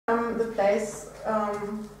the place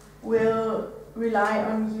will rely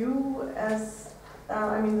on you as,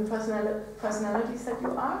 I mean, the personalities that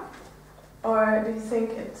you are? Or do you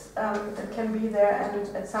think it can be there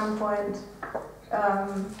and at some point,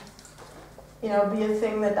 you know, be a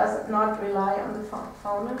thing that does not rely on the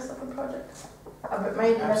founders of the project? But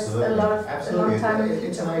maybe that's a long time in the future.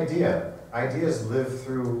 It's an idea. Ideas live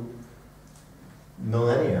through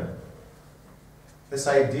millennia. This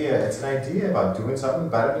idea, it's an idea about doing something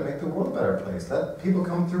better to make the world a better place. Let people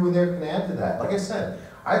come through and they can add to that. Like I said,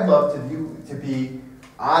 I'd love to be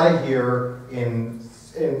out of here in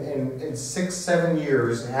 6-7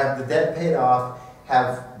 years, have the debt paid off,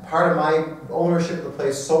 have part of my ownership of the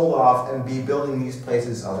place sold off, and be building these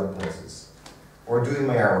places other places. Or doing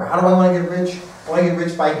my artwork. How do I want to get rich? I want to get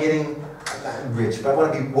rich by getting, not rich, but I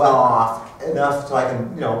want to be well off enough so I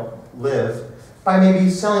can, you know, live by maybe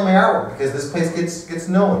selling my artwork because this place gets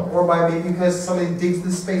known. Or by maybe because somebody digs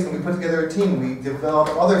this space and we put together a team, we develop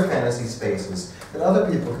other fantasy spaces that other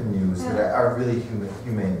people can use that are really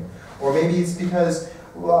humane. Or maybe it's because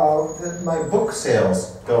my book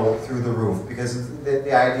sales go through the roof because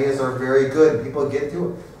the ideas are very good. People get to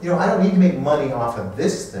it. You know, I don't need to make money off of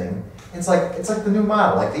this thing. It's like the new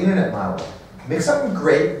model, like the internet model. Make something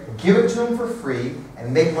great, give it to them for free,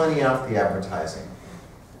 and make money off the advertising.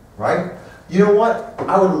 Right? You know what?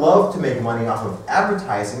 I would love to make money off of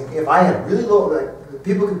advertising if I had really low, like,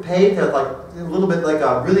 people could pay to like a little bit like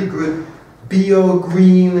a really good bio,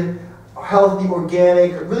 green, healthy,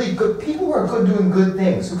 organic, really good people who are good doing good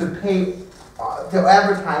things, who could pay to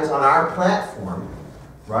advertise on our platform,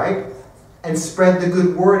 right? And spread the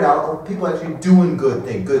good word out of people actually doing good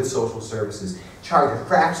things, good social services. Charge a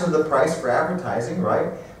fraction of the price for advertising,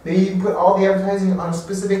 right? Maybe you can put all the advertising on a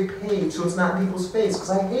specific page so it's not in people's face, because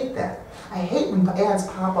I hate that. I hate when ads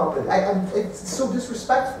pop up, and it's so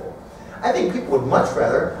disrespectful. I think people would much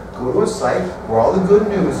rather go to a site where all the good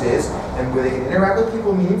news is and where they can interact with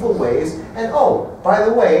people in meaningful ways. And oh, by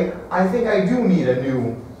the way, I think I do need a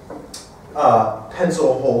new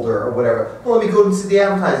pencil holder or whatever. Well, let me go to the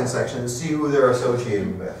advertising section and see who they're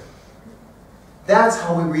associated with. That's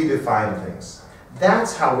how we redefine things.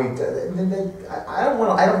 That's how we. I don't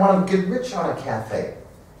want to get rich on a cafe.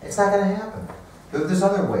 It's not going to happen. There's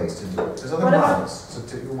other ways to do it. There's other models. So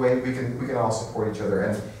the way we can all support each other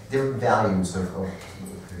and different values of.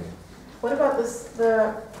 What about this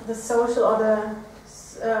the social or the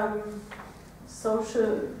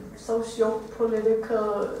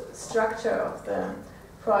socio-political structure of the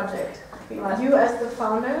project? You as the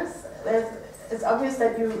founders, it's obvious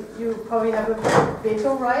that you probably have a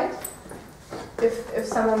veto right if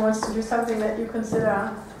someone wants to do something that you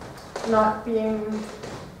consider not being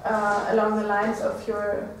along the lines of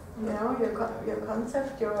your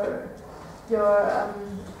concept, your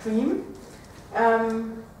dream.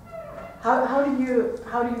 How do you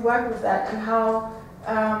work with that, and how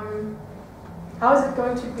is it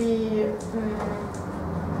going to be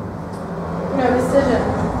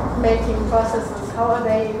decision-making processes? How are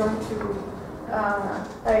they going to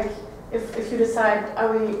like if you decide,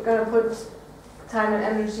 are we going to put time and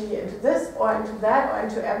energy into this or into that or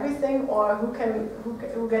into everything, or who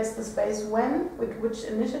gets the space when, with which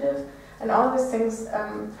initiative, and all these things?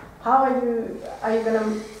 How are you going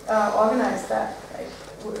to organize that?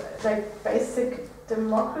 Like basic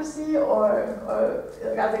democracy, or are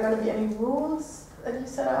there going to be any rules that you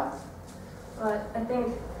set up? Right, I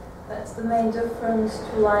think that's the main difference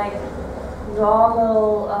to like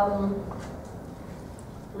normal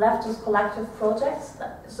leftist collective projects.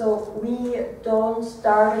 So we don't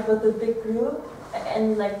start it with a big group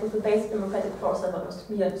and like with the basic democratic process. It was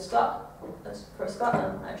me and Scott, that's first Scott,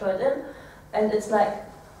 and I joined in, and it's like,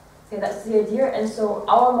 okay, that's the idea. And so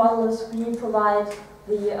our model is we provide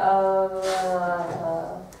the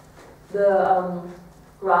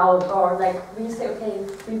ground, or like we say, okay,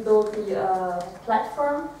 we build the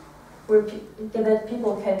platform where that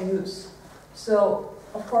people can use. So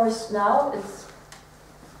of course now it's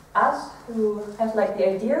us who have like the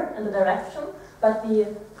idea and the direction, but we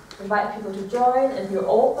invite people to join, and we're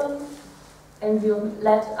open, and we'll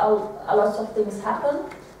let a lot of things happen.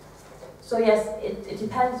 So yes, it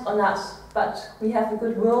depends on us, but we have a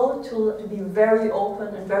good will to be very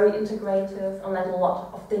open and very integrative and let a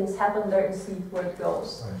lot of things happen there and see where it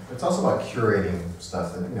goes. Right. It's also about curating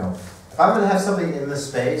stuff that, if I'm going to have something in the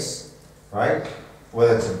space, right,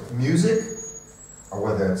 whether it's music or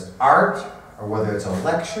whether it's art or whether it's a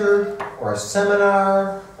lecture or a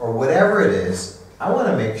seminar or whatever it is, I want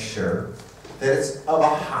to make sure that it's of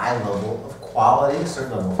a high level of quality, a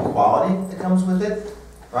certain level of quality that comes with it,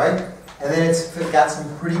 right? And then it's got some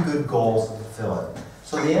pretty good goals to fulfill it.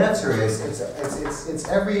 So the answer is, it's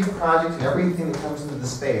every project and everything that comes into the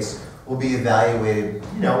space will be evaluated,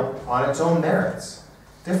 you know, on its own merits,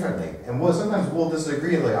 differently. And sometimes we'll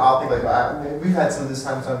disagree, like I'll think like, we've had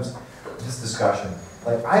sometimes this discussion.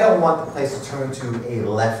 Like, I don't want the place to turn into a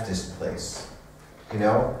leftist place. You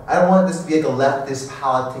know, I don't want this to be like a leftist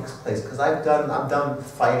politics place, because I'm done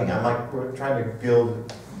fighting. I'm like, we're trying to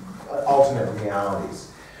build alternate realities.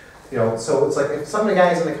 You know, so it's like if some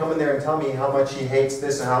guy is going to come in there and tell me how much he hates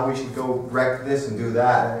this and how we should go wreck this and do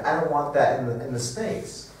that, I don't want that in the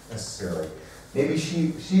space necessarily. Maybe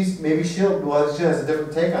she has a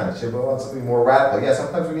different take on it. She'll want something more radical. Yeah,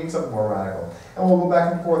 sometimes we need something more radical, and we'll go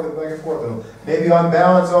back and forth and back and forth. And maybe on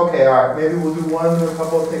balance, okay, all right, maybe we'll do one or a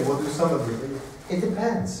couple of things. We'll do some of it. It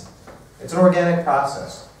depends. It's an organic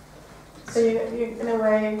process. So you in a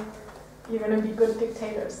way, you're going to be good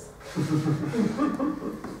dictators.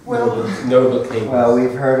 Well, noble kings. Well,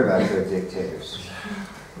 we've heard about good dictators,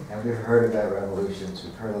 and we've heard about revolutions.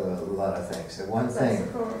 We've heard of a lot of things. The one thing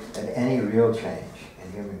that any real change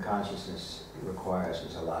in human consciousness requires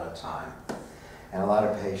is a lot of time, and a lot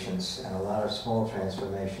of patience, and a lot of small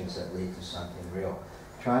transformations that lead to something real.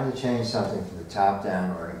 Trying to change something from the top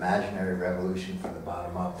down, or an imaginary revolution from the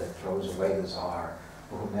bottom up that throws away the czar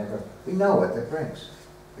or whomever, we know what that brings.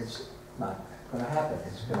 It's not going to happen.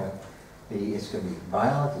 It's going to be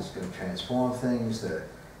violent. It's going to transform things. The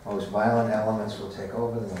most violent elements will take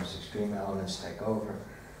over. The most extreme elements take over.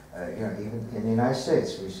 You know, even in the United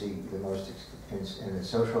States, we see the most in the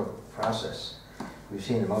social process. We've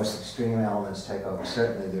seen the most extreme elements take over.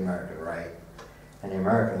 Certainly, the American right and the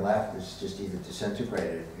American left is just either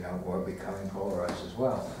disintegrated, you know, or becoming polarized as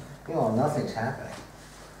well. You know, nothing's happening.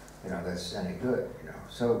 You know, that's any good. You know,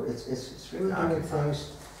 so it's really doing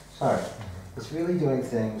things. Sorry. It's really doing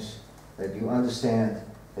things that you understand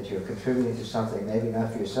that you're contributing to something, maybe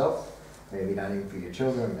not for yourself, maybe not even for your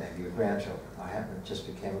children, maybe your grandchildren. I just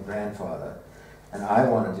became a grandfather, and I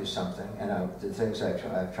want to do something, and the things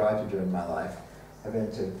I've tried to do in my life have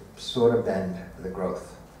been to sort of bend the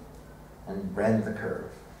growth and bend the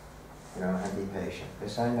curve, you know, and be patient,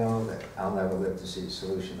 because I know that I'll never live to see the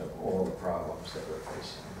solution of all the problems that we're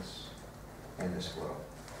facing in this world.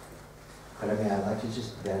 But I mean, I'd like to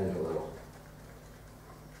just bend it a little.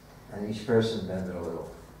 And each person bend it a little,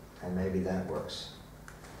 and maybe that works.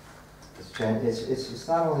 It's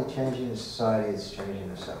not only changing the society, it's changing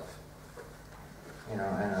yourself. You know,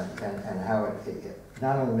 and how it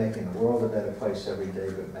not only making the world a better place every day,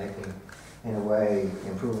 but making, in a way,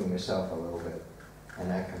 improving yourself a little bit, and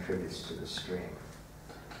that contributes to the stream.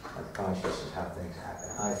 Of consciousness is how things happen,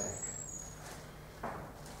 I think.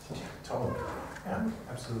 Totally. Yeah,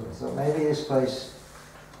 absolutely. So maybe this place,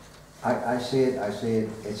 I see it,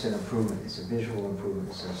 it's an improvement, it's a visual improvement,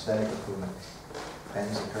 it's an aesthetic improvement,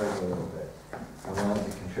 bends the curve a little bit. I'm willing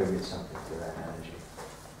to contribute something to that energy.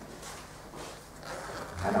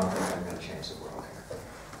 I don't think I'm going to change the world here.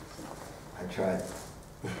 I tried.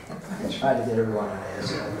 I tried to get everyone on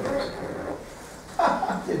acid.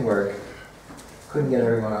 Didn't work. Couldn't get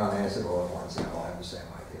everyone on acid all at once, and all have the same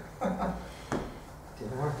idea.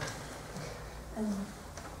 Didn't work.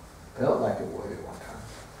 Felt like it would at one time.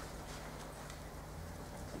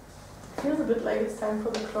 Feels a bit like it's time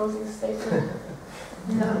for the closing statement.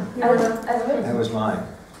 Yeah. That was mine.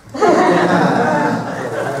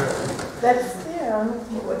 That's, yeah,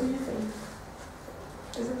 what do you think?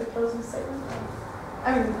 Is it the closing statement?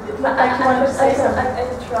 I mean, it looked like you wanted to say something. I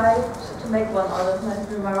could try to make one out of my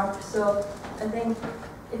remark. So I think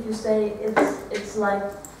if you say it's like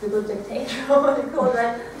the good dictator, or what you call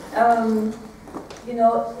that, you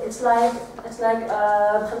know, it's like a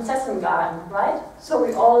Prinzessengarten, right? So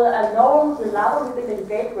we all know, we love, we think they do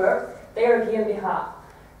great work. They are GmbH.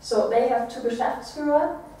 So they have two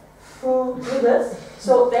Geschäftsführer who do this.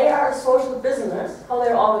 So they are a social business, how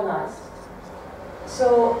they're organized.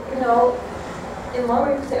 So, you know, in one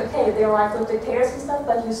way you could say, okay, they're like good dictators and stuff,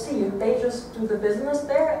 but you see, they just do the business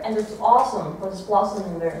there, and it's awesome what is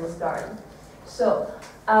blossoming there in this garden. So,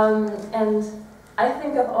 and I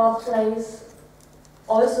think of our place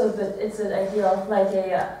also that it's an idea of like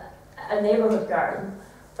a neighborhood garden.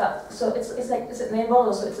 But so it's a main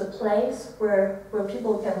model, so it's a place where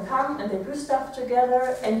people can come and they do stuff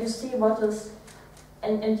together, and you see what is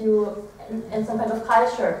and some kind of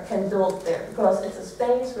culture can build there, because it's a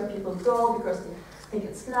space where people go because they think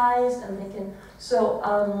it's nice and they can. So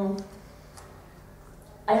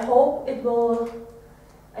I hope it will.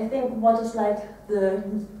 I think what is like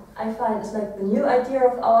I find is like the new idea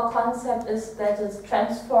of our concept is that it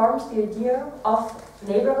transforms the idea of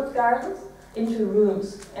neighborhood gardens into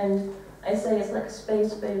rooms, and I say it's like a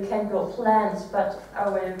space where you can grow plants, but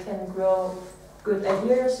where you can grow good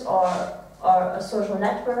ideas or social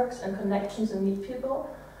networks and connections and meet people.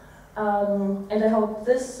 And I hope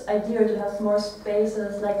this idea to have more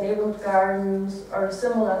spaces like neighborhood gardens or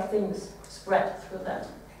similar things spread through that.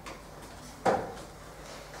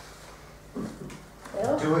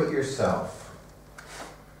 Do it yourself.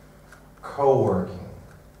 Co-working.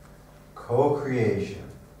 Co-creation.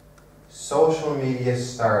 Social media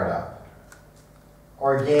startup.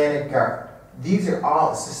 Organic garden. These are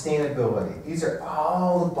all sustainability. These are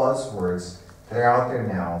all the buzzwords that are out there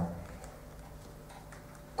now.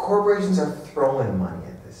 Corporations are throwing money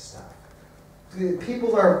at this stuff.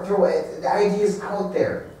 People are throwing, the ideas out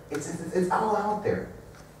there. It's all out there.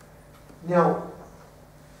 Now,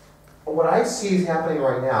 what I see is happening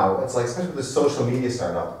right now, it's like, especially with the social media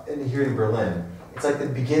startup here in Berlin, it's like the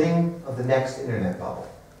beginning of the next internet bubble.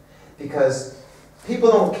 Because people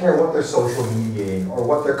don't care what they're social mediating or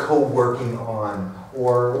what they're co-working on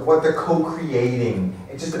or what they're co-creating.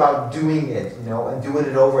 It's just about doing it, you know, and doing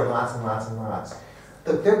it over and lots and lots and lots.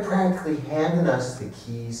 But they're practically handing us the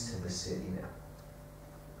keys to the city now.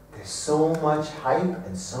 There's so much hype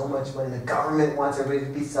and so much money. The government wants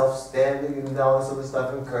everybody to be self-standing and all this other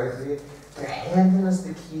stuff and crazy. They're handing us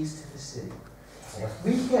the keys to the city. And if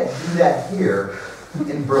we can't do that here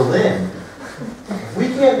in Berlin, if we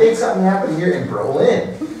can't make something happen here in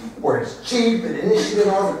Berlin, where it's cheap and initiative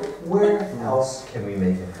and all, where else can we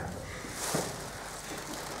make it happen?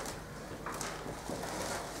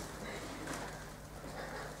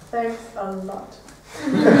 Thanks a lot.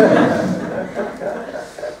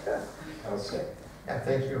 I'll say. Yeah,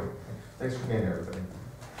 thank you. Thanks for being here, everybody.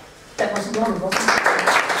 That was wonderful.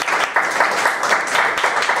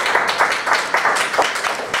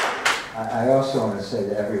 I also want to say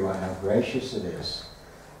to everyone how gracious it is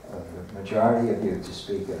of the majority of you to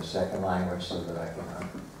speak in a second language so that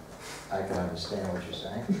I can understand what you're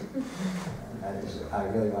saying. And I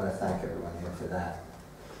really want to thank everyone here for that.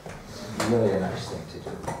 It's really a nice thing to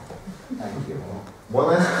do. Thank you. One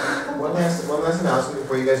last announcement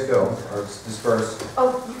before you guys go, or disperse.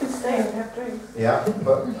 Oh, you can stay and have drinks. Yeah,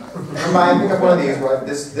 but come by and pick up one of these.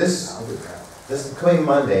 I'll do that. This coming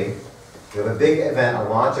Monday, we have a big event, a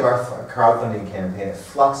launch of our crowdfunding campaign at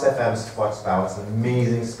Flux FM's Flux Bow. It's an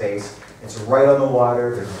amazing space. It's right on the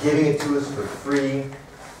water. They're giving it to us for free.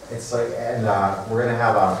 It's like, and we're going to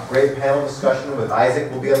have a great panel discussion with Isaac.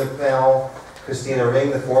 Will be on the panel. Christina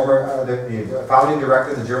Ring, the former, the founding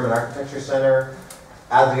director of the German Architecture Center.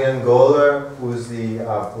 Adrian Goller, who's the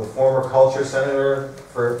former culture senator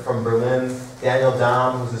from Berlin. Daniel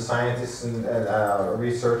Dahm, who's a scientist and a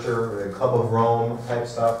researcher, the Club of Rome type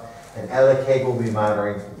stuff. And Ella Cake will be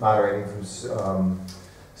moderating from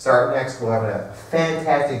Start Next. We'll have a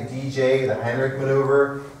fantastic DJ, the Heinrich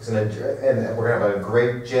Maneuver. And we're going to have a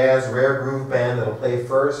great jazz rare groove band that'll play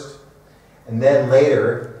first. And then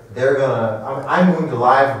later, I'm going to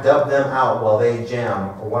live dub them out while they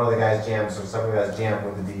jam, or one of the guys jams, or some of the guys jam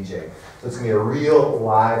with the DJ. So it's going to be a real,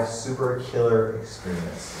 live, super killer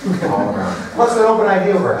experience all around. Plus an open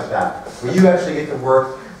idea workshop, where you actually get to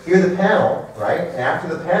work, hear the panel, right? And after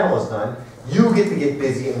the panel is done, you get to get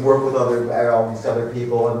busy and work with all these other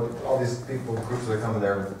people, and all these people, groups that are coming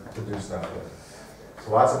there to do stuff with.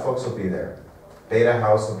 So lots of folks will be there. Beta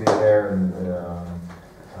House will be there, and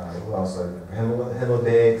who else?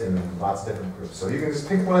 Himmelbait and lots of different groups. So you can just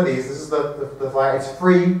pick one of these. This is the flyer. It's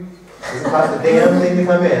free. It doesn't cost a damn thing to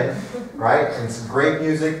come in, right? And it's great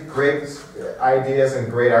music, great ideas, and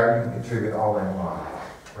great art. You can contribute all night long.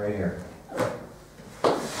 Right here.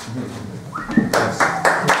 Thanks.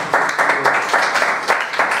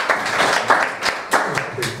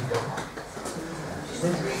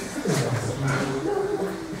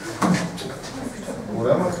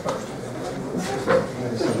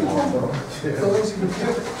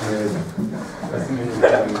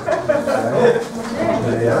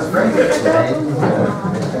 That's great.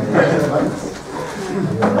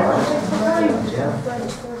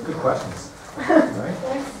 Good questions. Right?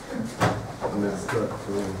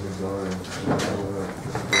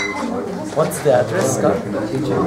 What's the address, Scott?